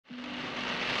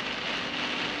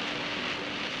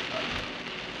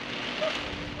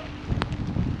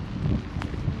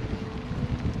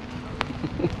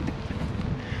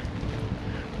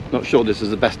not sure this is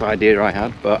the best idea I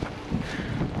had, but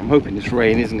I'm hoping this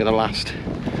rain isn't going to last.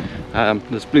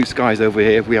 There's blue skies over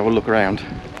here if we have a look around.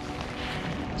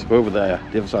 So over there,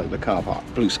 the other side of the car park,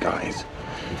 blue skies.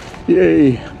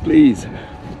 Yay, please.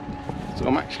 So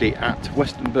I'm actually at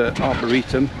Westonbirt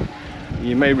Arboretum.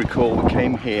 You may recall we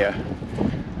came here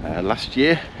last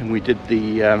year and we did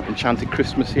the Enchanted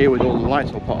Christmas here with all the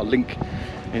lights. I'll put a link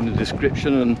in the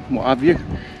description and what have you.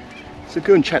 So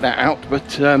go and check that out,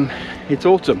 but it's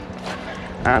autumn.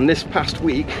 And this past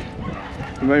week,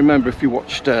 you may remember if you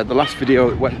watched the last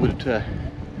video at Wetwood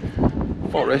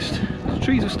Forest, the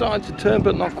trees are starting to turn,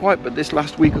 but not quite. But this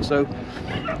last week or so,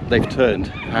 they've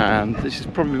turned, and this is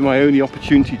probably my only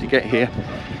opportunity to get here.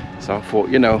 So I thought,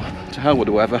 you know, to hell with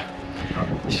the weather,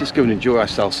 let's just go and enjoy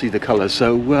ourselves, see the colours.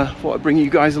 So thought I'd bring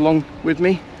you guys along with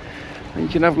me, and you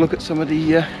can have a look at some of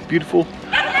the beautiful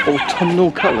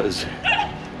autumnal colours.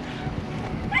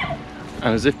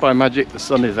 And as if by magic, the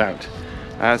sun is out.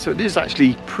 So it is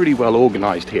actually pretty well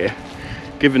organised here,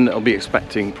 given that I'll be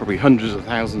expecting probably hundreds of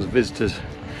thousands of visitors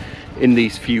in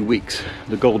these few weeks,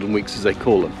 the golden weeks as they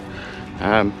call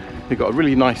them. They've got a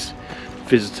really nice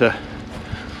visitor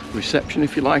reception,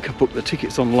 if you like. I booked the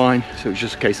tickets online, so it's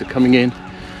just a case of coming in,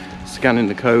 scanning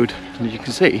the code, and as you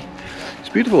can see, it's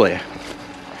beautiful here.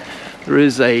 There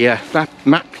is a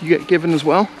map you get given as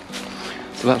well,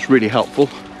 so that's really helpful.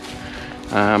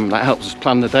 That helps us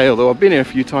plan the day, although I've been here a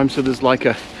few times. So there's like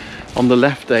on the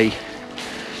left a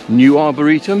new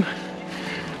Arboretum,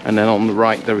 and then on the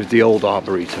right there is the Old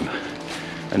Aboretum.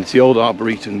 And it's the Old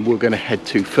Arboretum we're going to head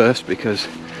to first, because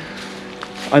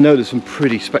I know there's some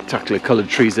pretty spectacular coloured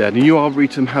trees there. The new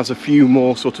Arboretum has a few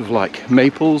more sort of like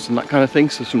maples and that kind of thing,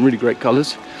 so some really great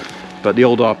colours. But the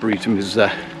Old Arboretum is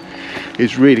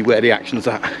really where the action's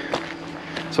at.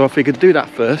 So I figured do that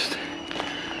first,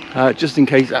 just in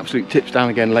case it absolutely tips down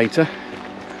again later.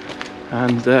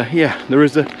 And yeah, there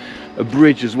is a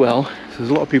bridge as well. So there's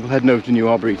a lot of people heading over to New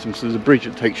Arboretum, so there's a bridge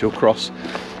that takes you across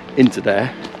into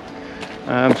there.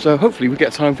 So hopefully we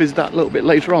get time to visit that a little bit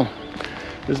later on.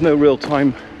 There's no real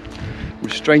time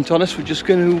restraint on us. We're just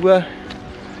going to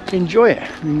enjoy it.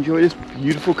 Enjoy this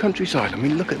beautiful countryside. I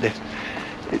mean, look at this.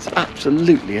 It's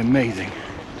absolutely amazing.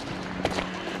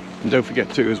 And don't forget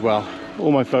too as well,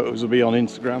 all my photos will be on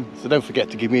Instagram, so don't forget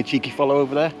to give me a cheeky follow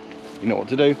over there. You know what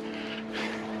to do.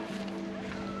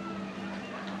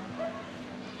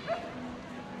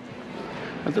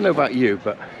 I don't know about you,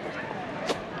 but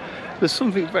there's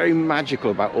something very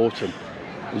magical about autumn,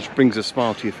 which brings a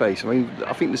smile to your face. I mean,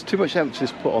 I think there's too much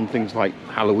emphasis put on things like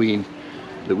Halloween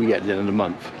that we get at the end of the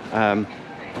month.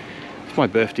 It's my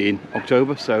birthday in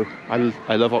October, so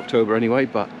I love October anyway,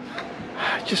 but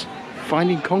just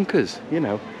finding conkers, you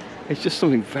know, it's just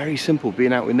something very simple,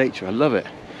 being out with nature. I love it.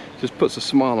 It just puts a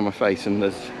smile on my face, and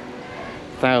there's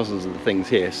thousands of things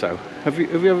here. So have you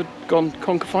ever gone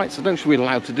conker fights? I don't think we're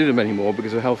allowed to do them anymore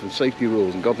because of health and safety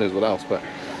rules and God knows what else, but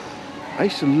I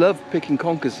used to love picking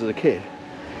conkers as a kid,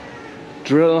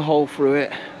 drilling a hole through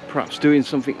it, perhaps doing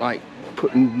something like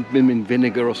putting them in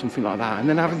vinegar or something like that, and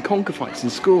then having conker fights in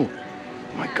school.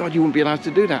 My God, you wouldn't be allowed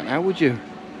to do that now, would you?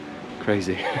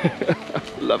 Crazy.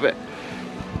 Love it.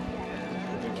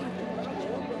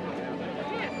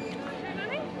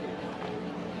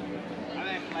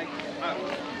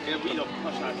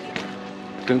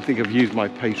 Don't think I've used my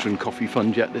patron coffee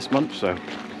fund yet this month, so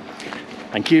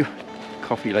thank you.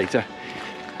 Coffee later.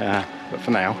 But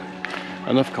for now,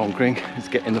 enough conquering. Let's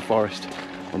get in the forest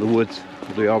or the woods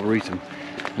of the Arboretum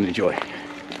and enjoy.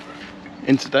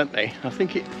 Incidentally, I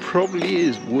think it probably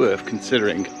is worth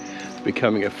considering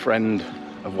becoming a friend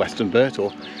of Westonbirt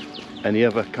or any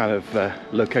other kind of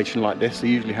location like this. They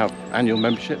usually have annual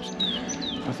memberships.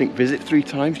 I think visit 3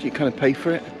 times, you kind of pay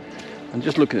for it. And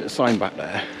just looking at the sign back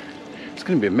there, it's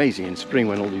going to be amazing in spring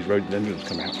when all these rhododendrons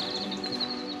come out.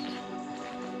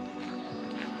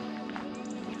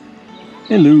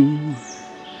 Hello.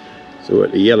 So we're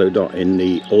at the yellow dot in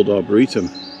the Old Arboretum,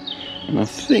 and I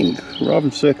think rather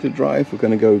than circular drive, we're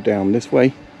going to go down this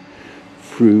way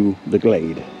through the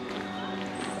glade.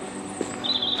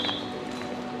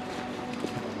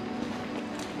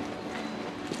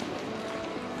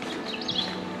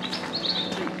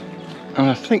 And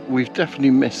I think we've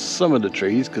definitely missed some of the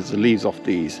trees because the leaves off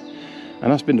these,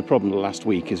 and that's been the problem the last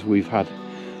week, is we've had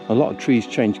a lot of trees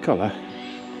change colour.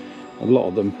 A lot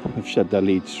of them have shed their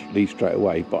leaves straight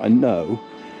away, but I know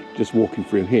just walking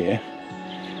through here,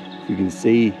 if you can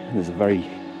see, there's a very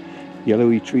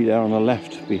yellowy tree there on the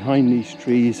left. Behind these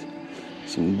trees,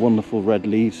 some wonderful red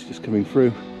leaves just coming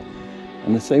through,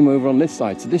 and the same over on this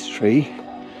side. So this tree,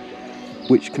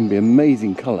 which can be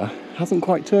amazing colour, hasn't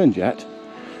quite turned yet.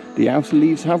 The outer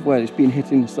leaves have, where it's been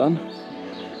hitting the sun,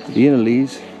 the inner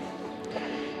leaves,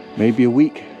 maybe a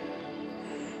week,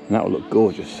 and that will look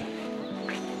gorgeous.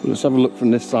 But let's have a look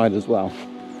from this side as well,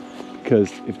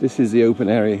 because if this is the open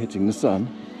area hitting the sun,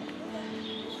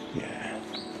 yeah,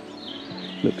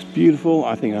 looks beautiful.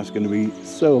 I think that's going to be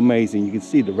so amazing. You can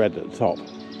see the red at the top,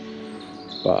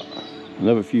 but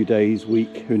another few days,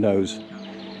 week, who knows.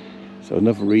 So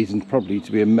another reason probably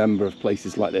to be a member of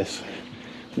places like this.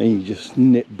 Then you just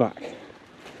nip back.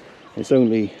 It's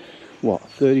only, what,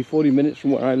 30-40 minutes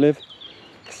from where I live.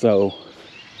 So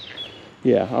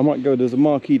yeah, I might go, there's a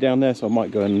marquee down there, so I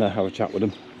might go and have a chat with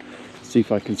them. See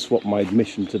if I can swap my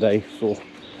admission today for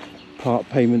part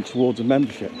payment towards a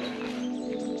membership.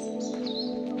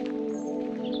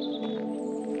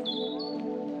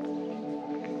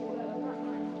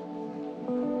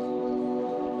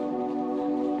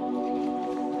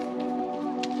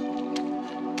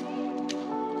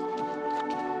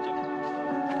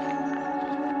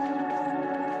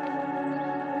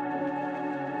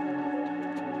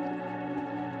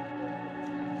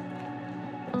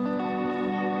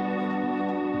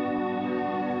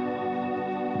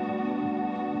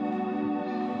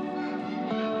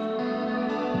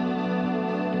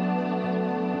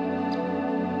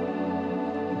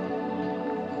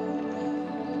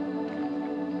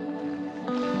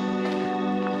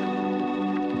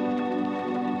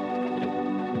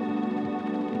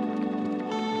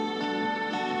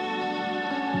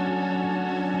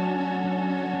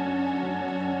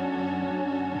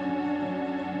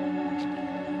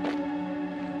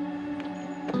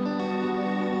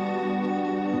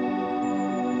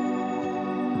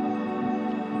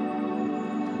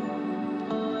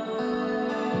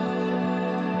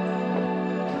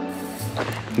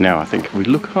 Now I think if we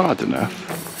look hard enough,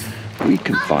 we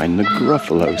can find the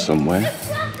Gruffalo somewhere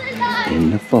in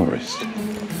the forest,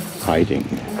 hiding.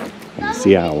 I can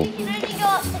see owl.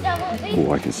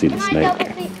 Oh, I can see the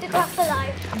snake.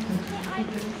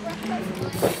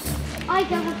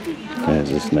 There's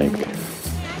the snake.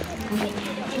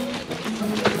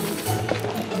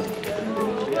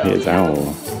 Here's owl.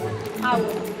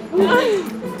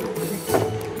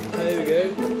 There we go.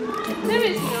 No,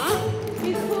 it's not.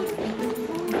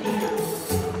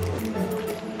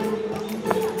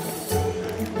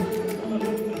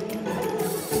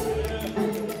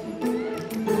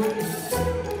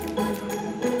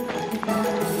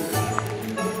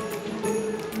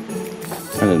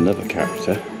 And another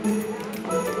character,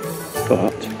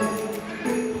 but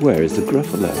where is the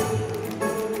Gruffalo?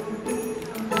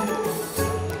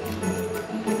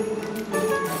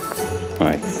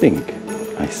 I think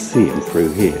I see him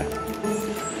through here.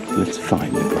 Let's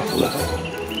find the Gruffalo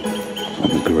on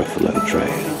the Gruffalo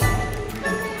trail.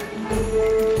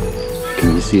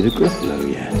 Can you see the Gruffalo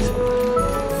yet?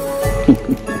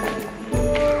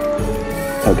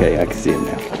 Okay, I can see him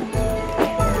now.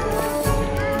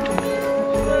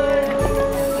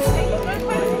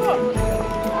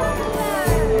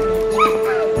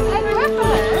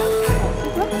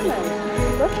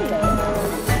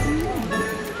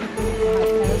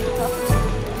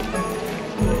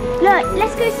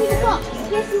 Let's go see the fox.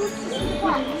 Let's go see the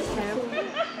fox.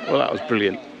 Well, that was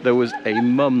brilliant. There was a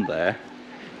mum there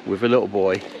with a little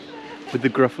boy with the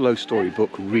Gruffalo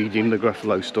storybook, reading the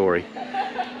Gruffalo story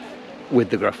with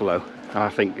the Gruffalo. I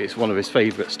think it's one of his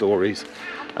favourite stories,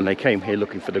 and they came here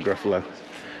looking for the Gruffalo.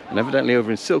 And evidently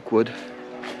over in Silkwood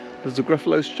there's the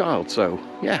Gruffalo's Child, so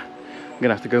yeah, I'm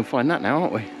gonna have to go and find that now,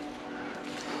 aren't we?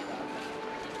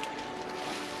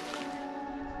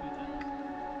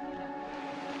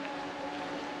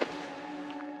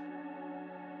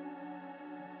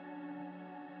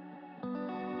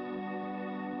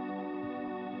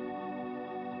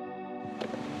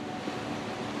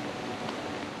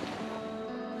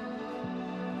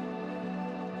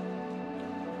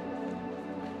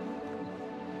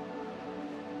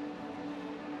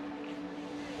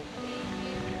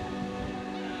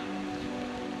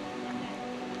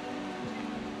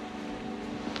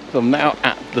 So I'm now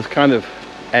at the kind of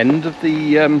end of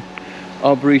the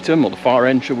Arboretum, or the far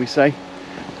end, shall we say.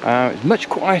 It's much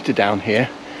quieter down here.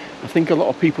 I think a lot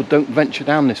of people don't venture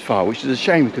down this far, which is a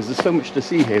shame because there's so much to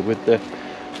see here with the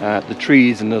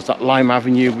trees, and there's that lime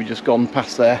avenue we've just gone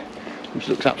past there, which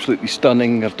looks absolutely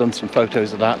stunning. I've done some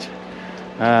photos of that.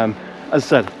 As I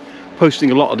said,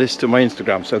 posting a lot of this to my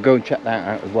Instagram, so go and check that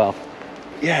out as well.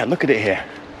 Yeah, look at it here.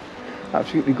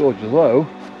 Absolutely gorgeous. Whoa.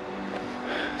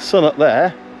 Sun up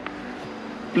there,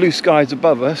 blue skies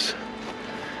above us,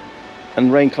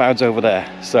 and rain clouds over there.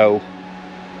 So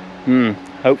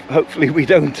hopefully we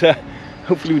don't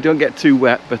get too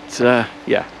wet, but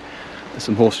yeah, there's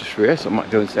some horses through here, so I might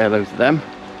go and say hello to them,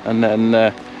 and then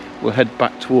we'll head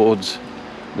back towards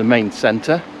the main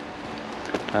centre.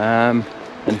 And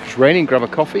if it's raining, grab a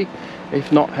coffee.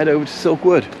 If not, head over to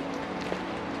Silkwood.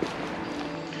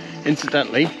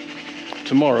 Incidentally,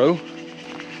 tomorrow,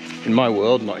 in my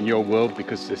world, not in your world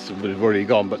because this would have already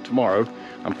gone, but tomorrow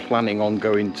I'm planning on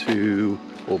going to,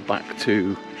 or back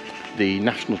to, the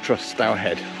National Trust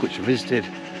Stourhead, which I visited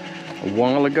a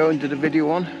while ago and did a video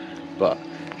on, but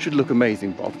should look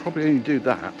amazing. But I'll probably only do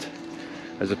that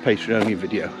as a patron only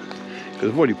video because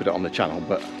I've already put it on the channel,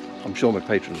 but I'm sure my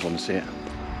patrons want to see it.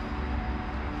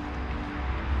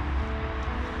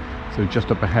 So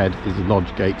just up ahead is the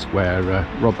lodge gates where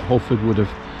Robert Holford would have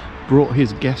brought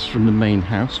his guests from the main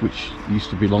house, which used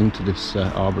to belong to this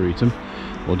arboretum,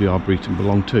 or the arboretum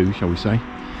belonged to, shall we say.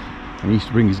 And he used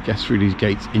to bring his guests through these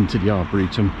gates into the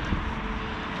arboretum,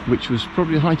 which was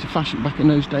probably the height of fashion back in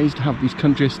those days, to have these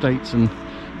country estates and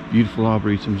beautiful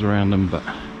arboretums around them. But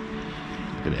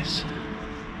look at this,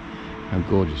 how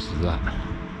gorgeous is that?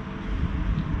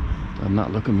 Doesn't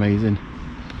that look amazing?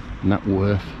 And that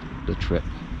worth the trip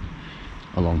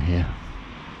along here.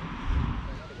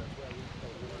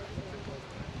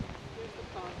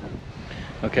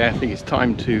 Okay, I think it's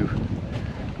time to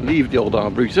leave the Old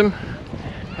Aboretum,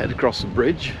 head across the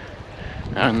bridge,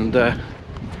 and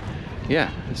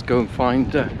yeah, let's go and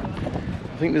find, I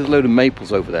think there's a load of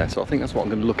maples over there, so I think that's what I'm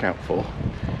going to look out for.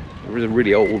 There is a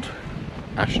really old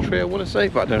ash tree, I want to say,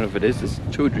 but I don't know if it is. It's a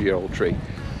 200-year-old tree.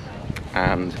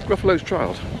 And Gruffalo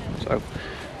Child. So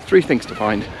 3 things to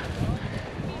find.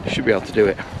 Should be able to do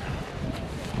it.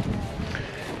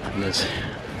 And there's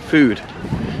food,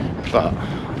 but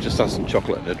I've just had some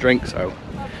chocolate and a drink, so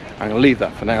I'm going to leave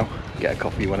that for now, get a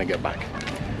coffee when I get back.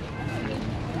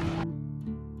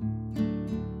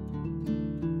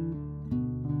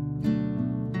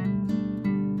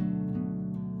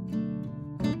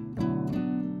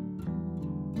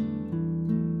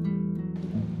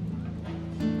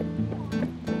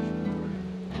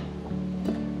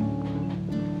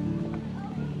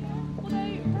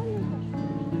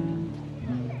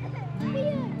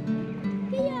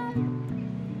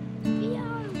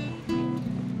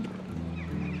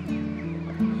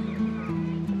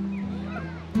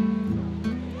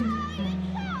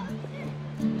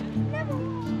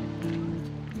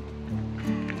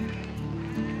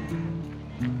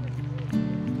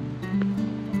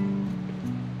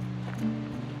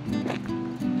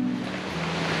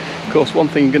 Of course, one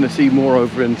thing you're going to see more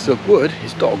over in Silkwood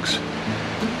is dogs,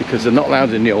 because they're not allowed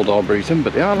in the Old Aboretum,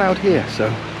 but they are allowed here,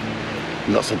 so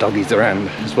lots of doggies around,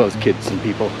 as well as kids and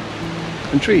people,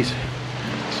 and trees.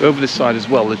 So over this side as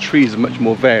well, the trees are much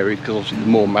more varied because obviously the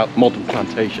more modern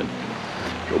plantation.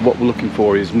 But what we're looking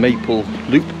for is maple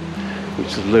loop, which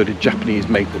is a load of Japanese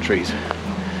maple trees,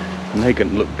 and they're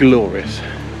going to look glorious,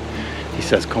 he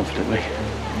says confidently.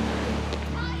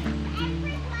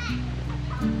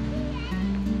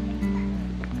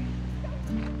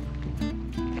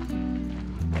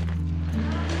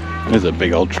 There's a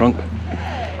big old trunk.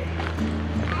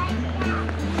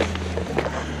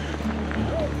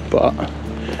 But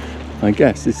I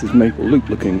guess this is maple loop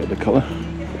looking at the colour.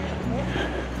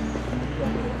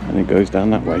 And it goes down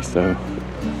that way, so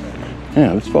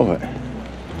yeah, let's follow it.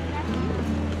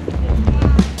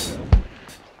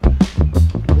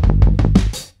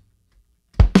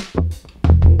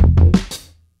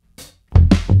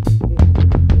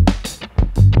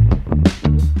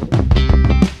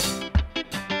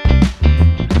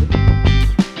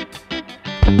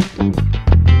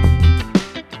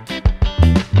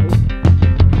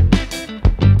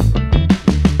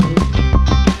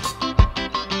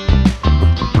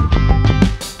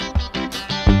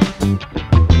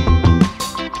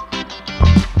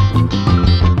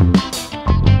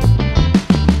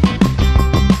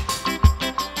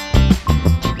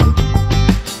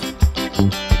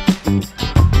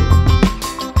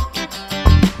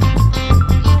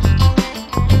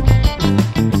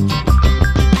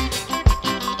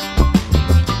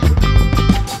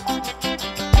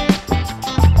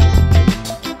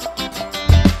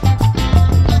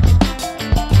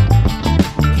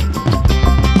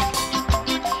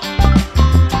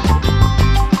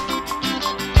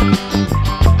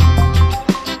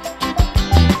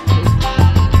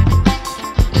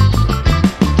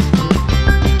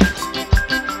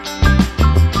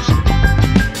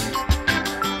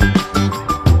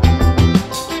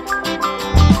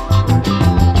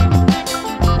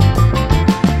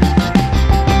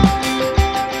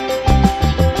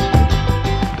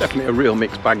 A real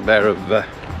mixed bag there of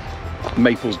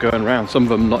maples going around, some of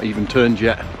them not even turned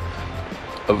yet,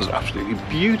 others are absolutely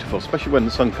beautiful, especially when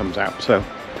the sun comes out. So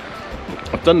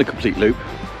I've done the complete loop,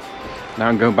 now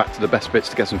I'm going back to the best bits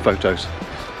to get some photos.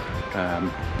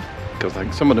 because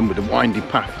like some of them with a winding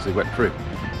path as they went through.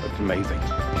 Looked amazing.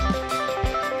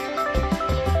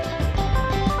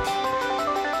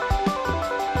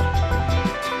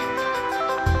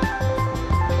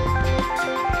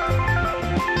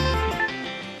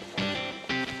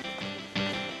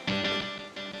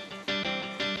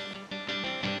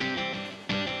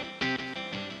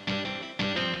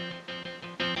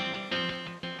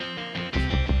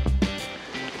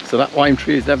 So that lime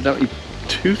tree is evidently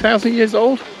 2,000 years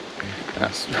old.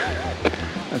 That's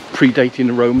predating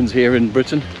the Romans here in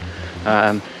Britain.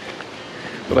 But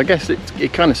I guess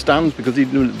it kind of stands because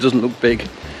even though it doesn't look big,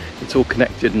 it's all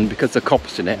connected, and because the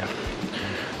copper's in it,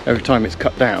 every time it's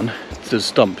cut down to a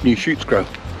stump, new shoots grow.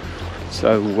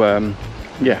 So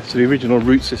yeah, so the original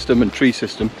root system and tree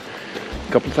system,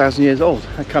 a couple of thousand years old.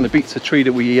 That kind of beats the tree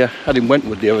that we had in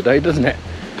Wentwood the other day, doesn't it?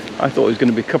 I thought it was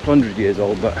going to be a couple hundred years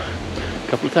old, but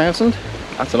couple of thousand.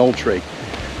 That's an old tree.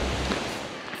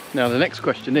 Now the next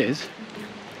question is,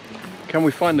 can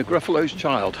we find the Gruffalo's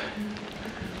Child?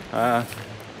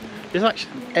 This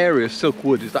actually area of Silk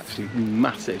Wood is actually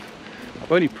massive. I've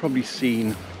only probably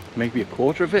seen maybe a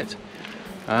quarter of it.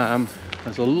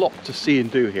 There's a lot to see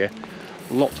and do here,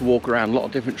 a lot to walk around, a lot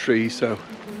of different trees. So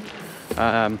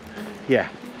yeah,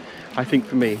 I think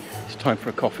for me it's time for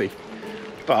a coffee.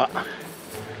 But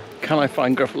can I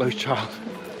find Gruffalo's Child?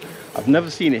 I've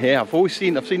never seen it here. I've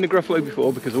seen the Gruffalo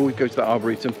before because I always go to that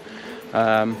Arboretum,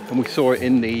 and we saw it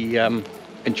in the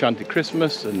Enchanted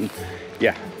Christmas, and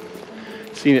yeah,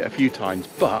 seen it a few times.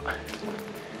 But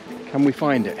can we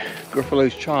find it?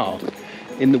 Gruffalo's Child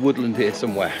in the woodland here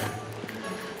somewhere,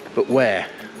 but where?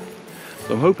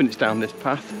 So I'm hoping it's down this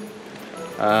path,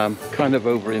 kind of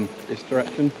over in this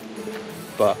direction.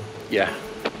 But yeah,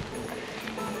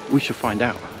 we should find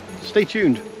out. Stay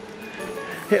tuned.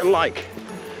 Hit a like.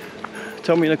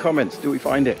 Tell me in the comments, do we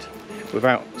find it?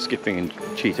 Without skipping and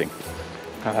cheating.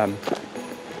 And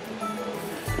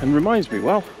reminds me,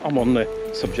 well, I'm on the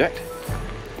subject.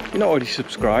 If you're not already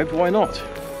subscribed, why not?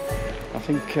 I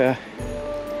think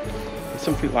it's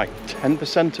something like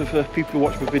 10% of people who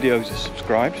watch my videos are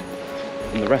subscribed,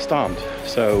 and the rest aren't.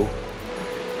 So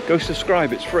go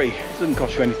subscribe, it's free. It doesn't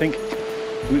cost you anything.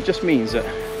 It just means that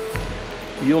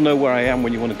you'll know where I am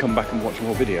when you want to come back and watch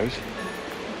more videos.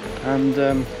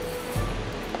 And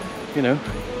you know,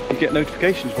 you get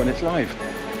notifications when it's live.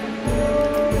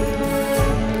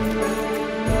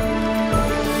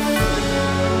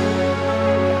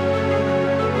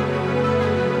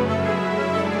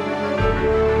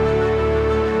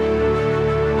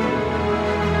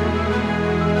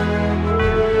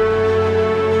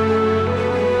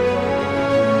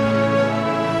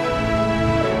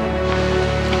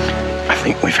 I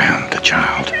think we found the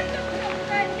child.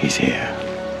 He's here.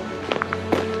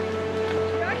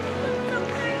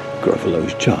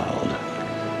 Gruffalo's Child.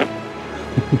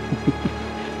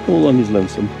 All on his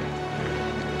lonesome.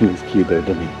 He looks cute though,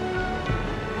 doesn't he?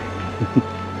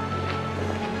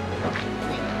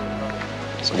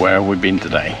 So where have we been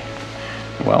today?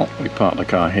 Well, we parked the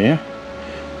car here.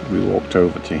 We walked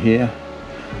over to here.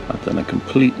 I've done a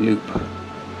complete loop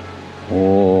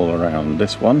all around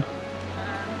this one.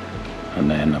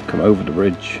 And then I've come over the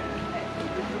bridge,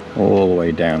 all the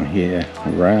way down here,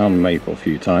 around Maple a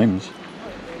few times,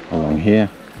 along here,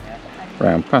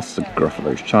 round past the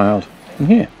Gruffalo's Child, and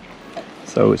here.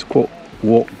 So it's a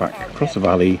walk back across the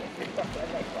valley,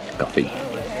 coffee.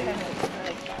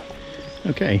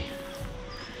 Okay,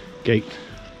 gate,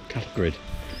 cattle grid,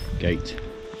 gate,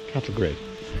 cattle grid.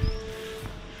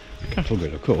 Cattle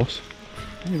grid, of course.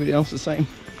 Anybody else the same?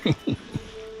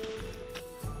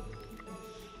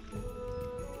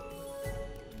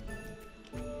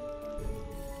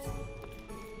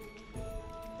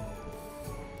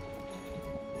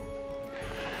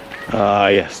 Ah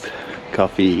yes,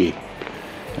 coffee.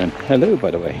 And hello, by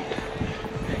the way.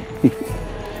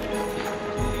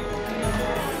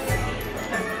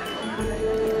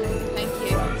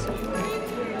 Thank you.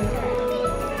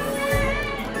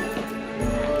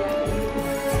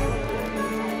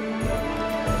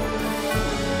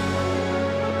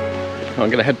 I'm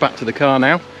going to head back to the car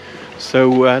now. So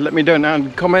let me know now in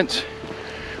the comments,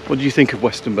 what do you think of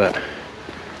Westonbirt?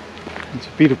 It's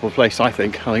a beautiful place, I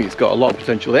think. I think it's got a lot of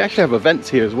potential. They actually have events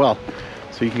here as well.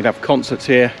 So you can have concerts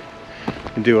here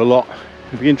and do a lot.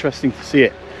 It'd be interesting to see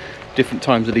it different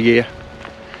times of the year.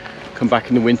 Come back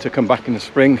in the winter, come back in the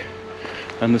spring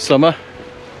and the summer.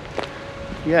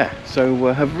 Yeah,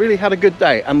 so have really had a good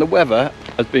day, and the weather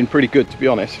has been pretty good, to be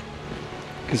honest.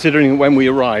 Considering when we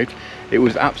arrived, it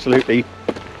was absolutely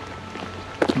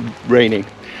raining.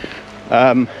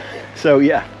 So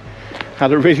yeah,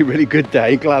 had a really good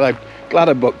day. Glad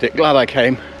I booked it, glad I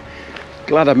came,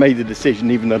 glad I made the decision,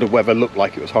 even though the weather looked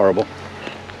like it was horrible.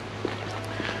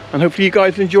 And hopefully you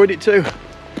guys enjoyed it too.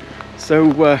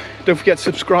 So don't forget to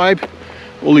subscribe,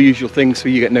 all the usual things, so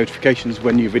you get notifications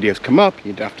when new videos come up.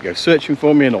 You don't have to go searching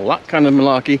for me and all that kind of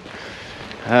malarkey.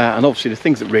 And obviously the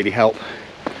things that really help,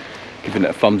 giving it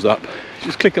a thumbs up,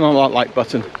 just clicking on that like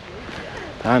button.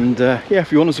 And yeah,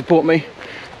 if you want to support me,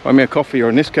 buy me a coffee, or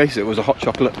in this case it was a hot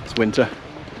chocolate, it's winter,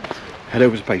 head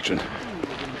over to Patreon.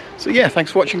 So yeah,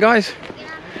 thanks for watching guys,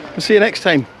 I'll see you next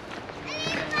time.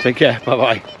 Take care, bye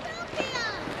bye.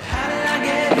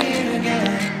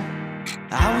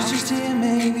 I was just here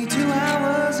maybe 2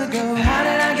 hours ago. How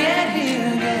did I get here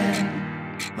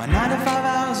again? My 9 to 5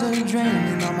 hours are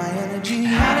draining all my energy.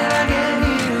 How did I get